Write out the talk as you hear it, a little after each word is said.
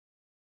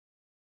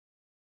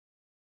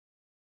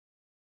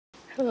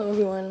Hello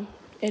everyone,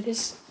 it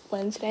is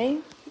Wednesday,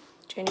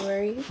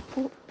 January,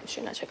 I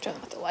should not turn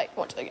off the light,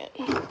 1 second.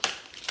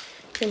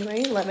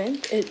 January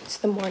 11th, it's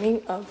the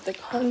morning of the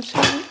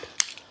concert.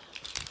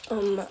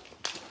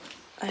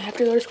 I have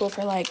to go to school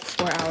for like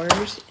 4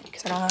 hours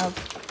because I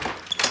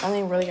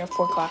only really have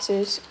 4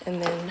 classes,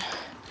 and then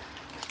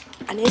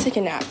I need to take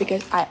a nap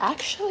because I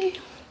actually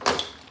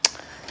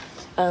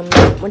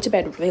went to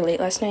bed really late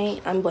last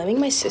night. I'm blaming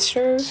my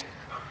sister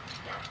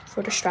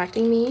for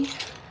distracting me.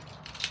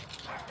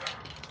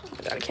 Oh my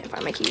god, I can't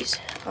find my keys.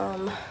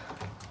 So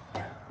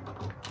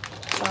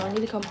I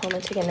need to come home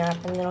and take a nap,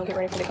 and then I'll get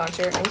ready for the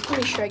concert. I need to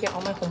make sure I get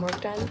all my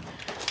homework done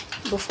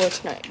before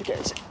tonight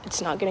because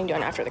it's not getting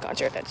done after the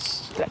concert.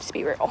 Let's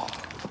be real.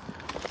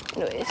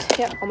 Anyways,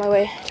 yeah, on my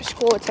way to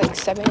school. It's like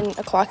 7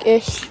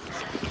 o'clock-ish.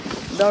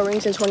 Bell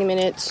rings in 20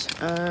 minutes.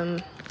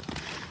 I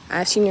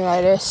have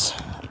senioritis.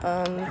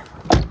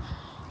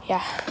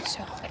 Yeah,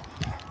 so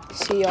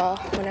see y'all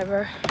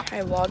whenever I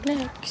vlog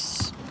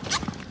next.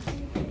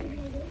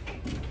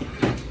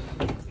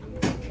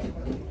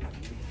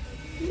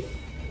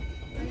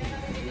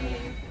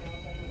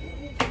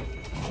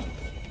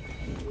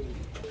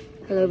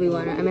 Hello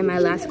everyone, I'm in my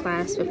last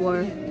class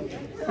before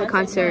the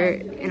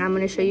concert, and I'm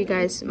going to show you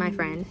guys my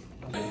friend.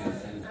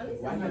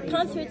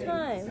 Concert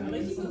time.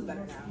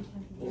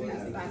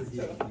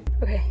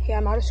 Okay, yeah,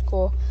 I'm out of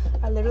school.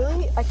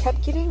 I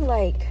kept getting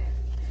like,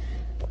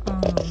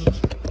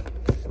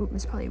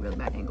 it's probably a really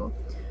bad angle.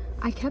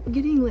 I kept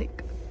getting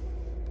like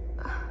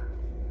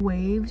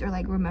waves or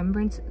like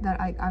remembrance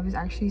that I was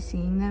actually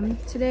seeing them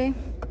today.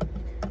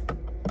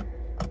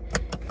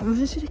 I was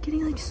just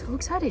getting like so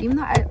excited, even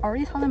though I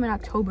already saw them in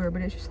October,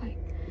 but it's just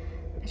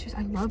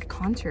I love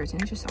concerts,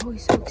 and it's just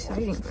always so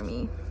exciting for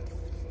me.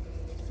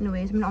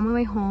 Anyways, I'm on my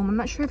way home. I'm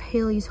not sure if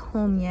Haley's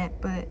home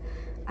yet, but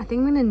I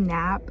think I'm gonna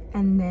nap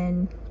and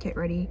then get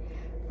ready.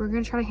 We're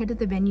gonna try to head to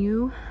the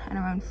venue at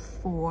around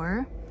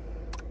 4,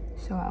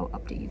 so I'll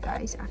update you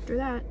guys after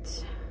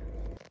that.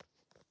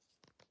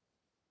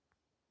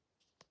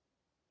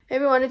 Hey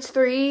everyone, it's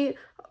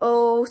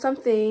 3:00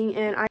 something,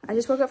 and I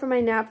just woke up from my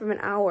nap from an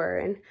hour,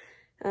 and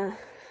I'm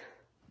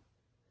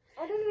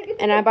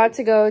about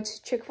to go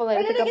to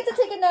Chick-fil-A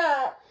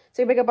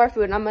to pick up our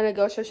food, and I'm gonna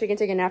go so she can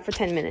take a nap for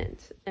 10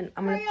 minutes. And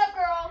I'm gonna. Hurry up,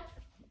 girl.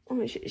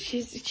 Oh,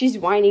 she's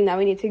whining that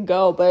we need to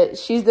go, but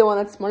she's the one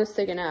that's wants to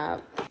take a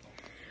nap.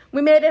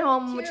 We made it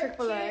home with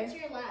Chick-fil-A. To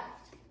your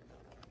left.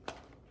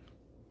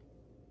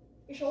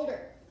 Your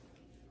shoulder.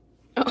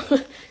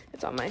 Oh,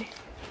 it's on my.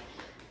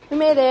 We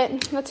made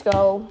it. Let's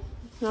go.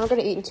 Now we're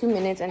gonna eat in 2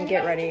 minutes and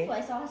get ready.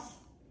 Chick-fil-A sauce?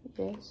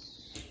 Yes.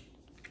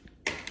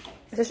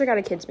 My sister got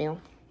a kid's meal.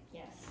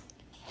 Yes.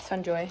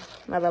 Sunjoy.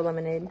 I love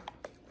lemonade.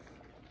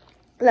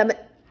 Lemon.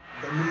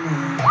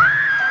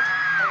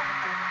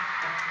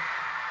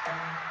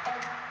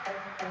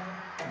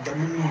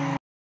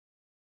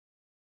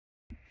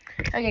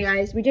 Okay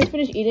guys, we just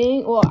finished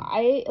eating. Well,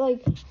 I ate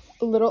like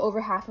a little over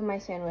half of my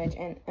sandwich,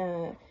 and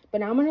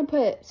but now I'm gonna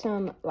put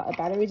some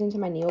batteries into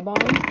my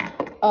Neobong.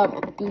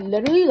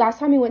 Literally last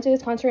time we went to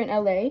this concert in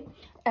LA,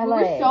 we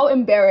were so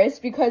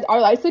embarrassed because our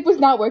light stick was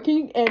not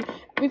working, and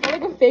we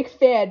felt like a fake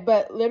fan.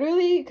 But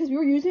literally, because we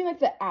were using like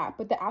the app,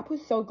 but the app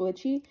was so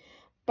glitchy.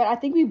 But I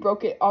think we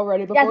broke it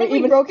already before we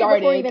even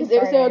started,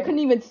 because I couldn't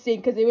even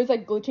sync because it was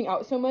like glitching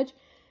out so much.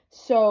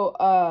 So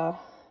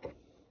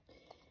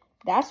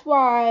that's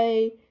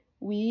why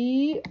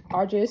we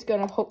are just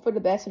gonna hope for the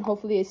best, and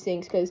hopefully it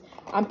syncs, because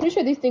I'm pretty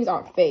sure these things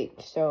aren't fake.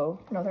 So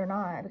No, they're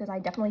not, because I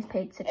definitely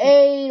paid $60.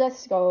 hey,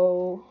 let's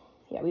go.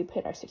 Yeah, we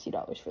paid our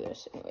 $60 for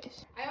this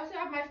anyways. I also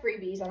have my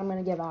freebies that I'm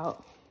gonna give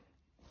out.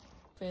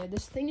 Okay,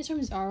 this thing is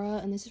from Zara,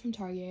 and this is from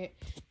Target.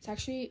 It's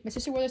actually, my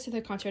sister wore this to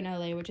the concert in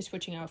LA. We're just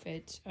switching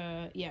outfits.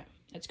 Yeah,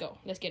 let's go.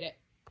 Let's get it.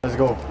 Let's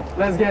go.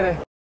 Let's get it.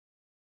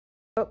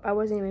 Oh, I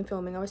wasn't even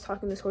filming. I was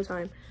talking this whole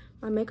time.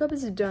 My makeup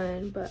is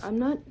done, but I'm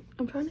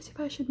trying to see if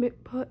I should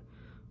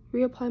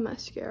reapply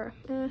mascara.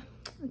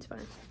 It's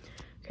fine.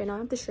 Okay, now I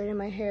have to straighten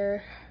my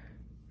hair.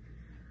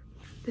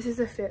 This is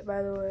the fit,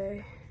 by the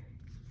way.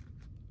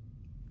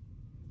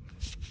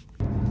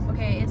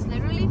 Okay, it's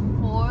literally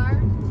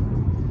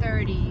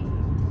 4:30,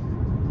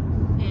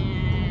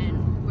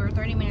 and we're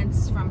 30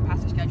 minutes from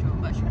past the schedule,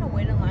 but she's gonna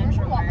wait in line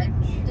for merch.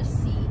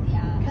 Just see,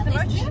 yeah. Because the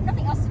merch, we have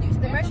nothing else to do. So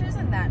the merch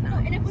isn't that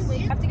nice. And if we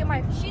wait, I have to get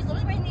my. she's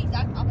literally wearing the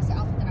exact opposite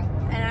outfit that I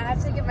wore. And I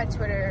have to give my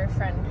Twitter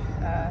friend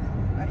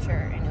a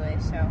shirt anyway,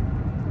 so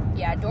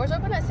yeah, doors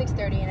open at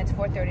 6:30 and it's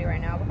 4:30 right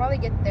now. We'll probably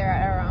get there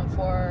at around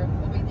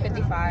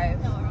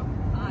 4:55. No, around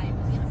 5.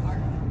 Let's get a car.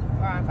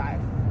 Around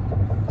 5.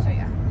 So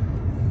yeah.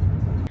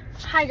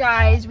 Hi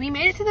guys, we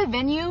made it to the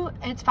venue.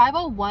 It's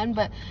 5:01,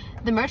 but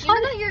the merch line.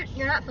 Even though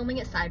you're not filming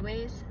it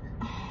sideways.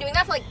 Doing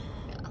that for like.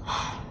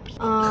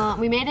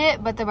 We made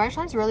it, but the merch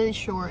line's really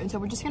short, and so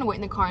we're just gonna wait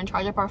in the car and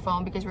charge up our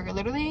phone because we're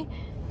literally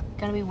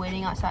gonna be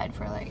waiting outside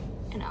for like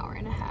an hour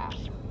and a half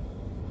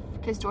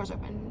because doors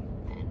open,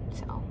 and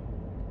so.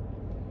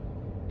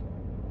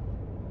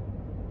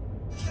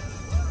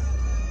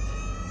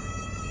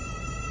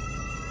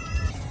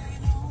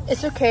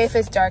 It's okay if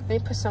it's dark. They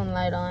put some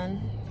light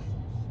on.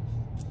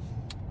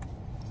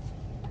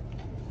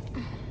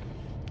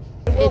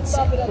 It's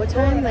what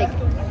time? Like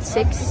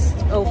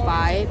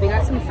 6:05. We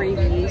got some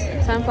freebies,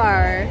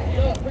 sunflower,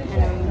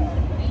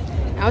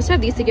 and I also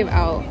have these to give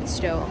out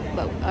still.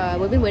 But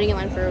we've been waiting in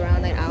line for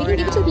around like an hour. We can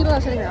give it to the people that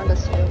are sitting around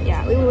us too.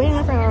 Yeah, we've been waiting in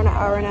line for around an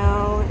hour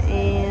now,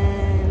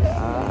 and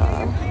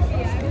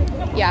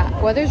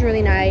yeah, weather's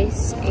really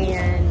nice,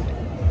 and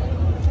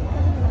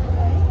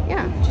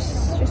yeah,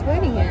 just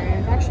waiting here.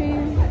 It's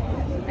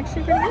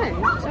actually pretty good.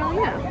 So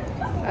yeah,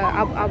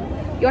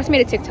 you guys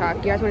made a TikTok.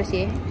 You guys want to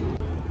see?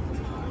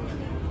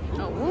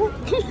 Oh,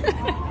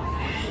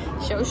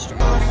 show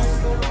strength.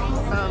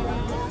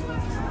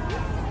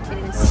 It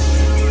is.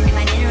 If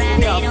I didn't rap,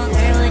 they don't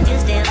care, would you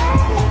still?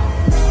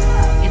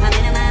 If I'm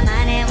in my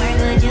mind and work,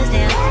 would you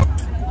still?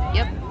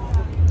 Yep.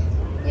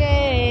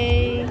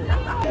 Yay.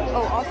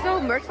 Oh, also,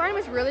 merch line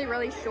was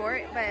really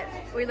short, but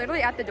we're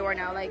literally at the door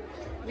now. Like,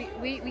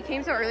 we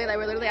came so early, like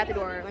we're literally at the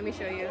door. Let me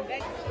show you.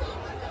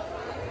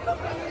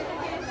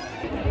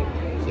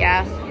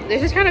 Yeah,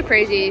 this is kind of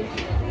crazy.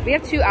 We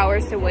have 2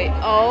 hours to wait.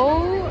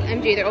 Oh,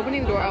 MG, they're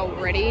opening the door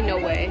already? No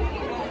way.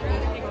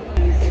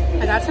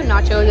 I got some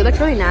nachos. It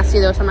looks really nasty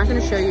though, so I'm not gonna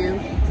show you.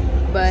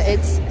 But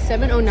it's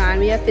 7:09.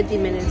 We have 50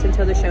 minutes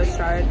until the show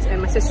starts, and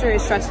my sister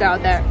is stressed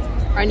out that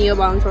our neo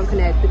bongs won't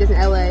connect because in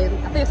LA, I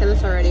think I said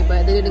this already,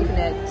 but they didn't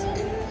connect.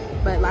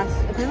 But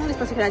apparently it's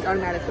supposed to connect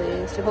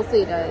automatically, so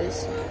hopefully it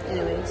does.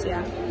 Anyways,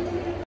 yeah.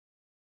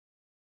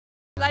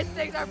 Light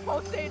sticks are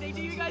pulsating.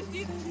 Do you guys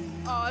see?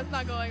 Oh, it's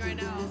not going right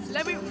now.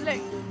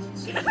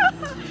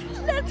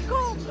 Let's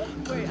go.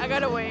 Wait, I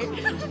gotta wait.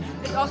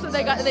 It's also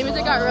the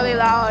music got really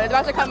loud. It's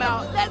about to come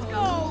out. Let's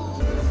go.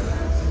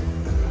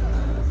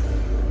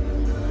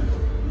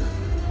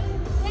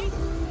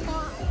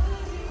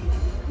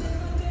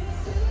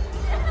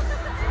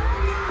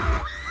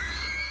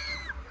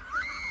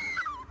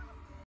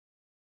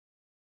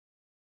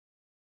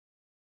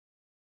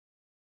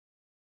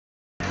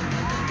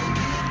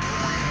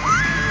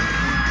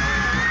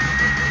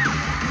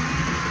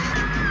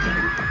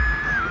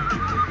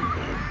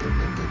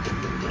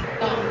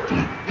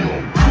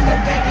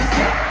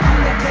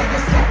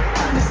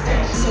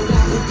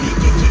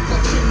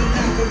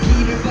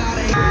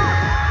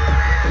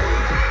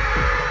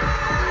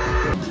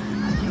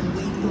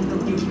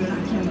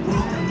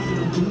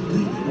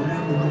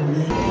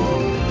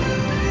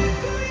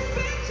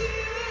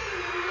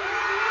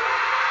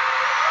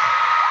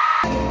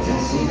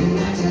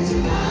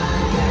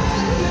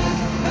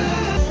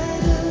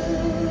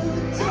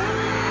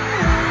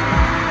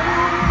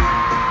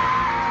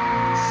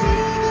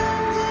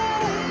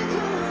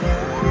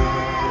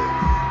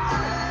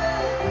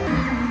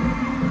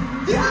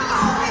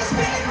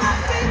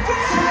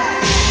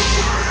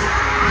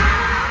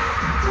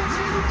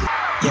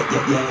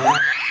 Yeah.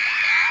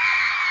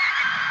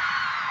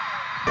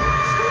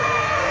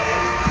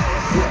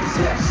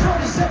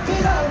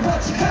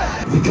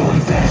 We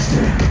going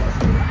faster.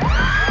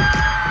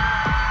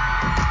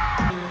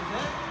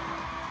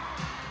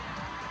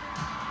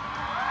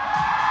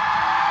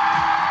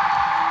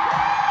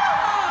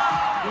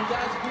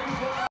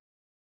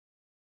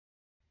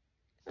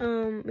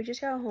 We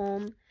just got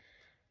home.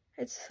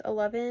 It's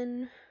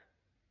 11.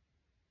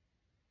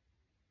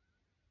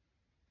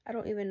 I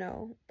don't even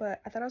know,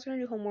 but I thought I was gonna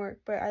do homework,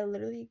 but I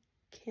literally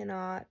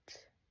cannot.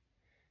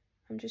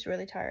 I'm just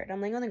really tired. I'm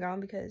laying on the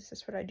ground because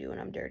that's what I do when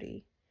I'm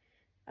dirty.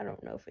 I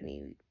don't know if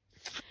I'm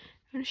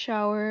gonna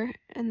shower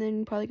and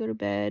then probably go to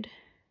bed.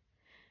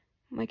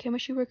 My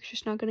chemistry work is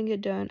just not gonna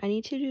get done. I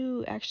need to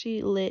do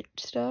actually lit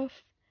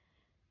stuff.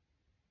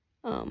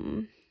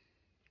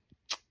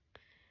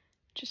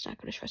 Just not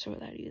gonna stress over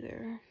that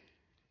either.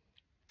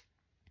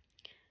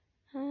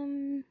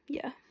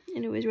 Yeah.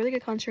 Anyways, really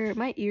good concert.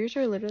 My ears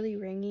are literally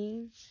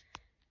ringing,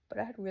 but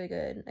I had really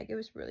good, like, it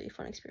was really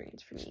fun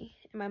experience for me.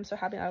 And I'm so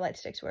happy our light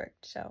sticks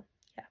worked, so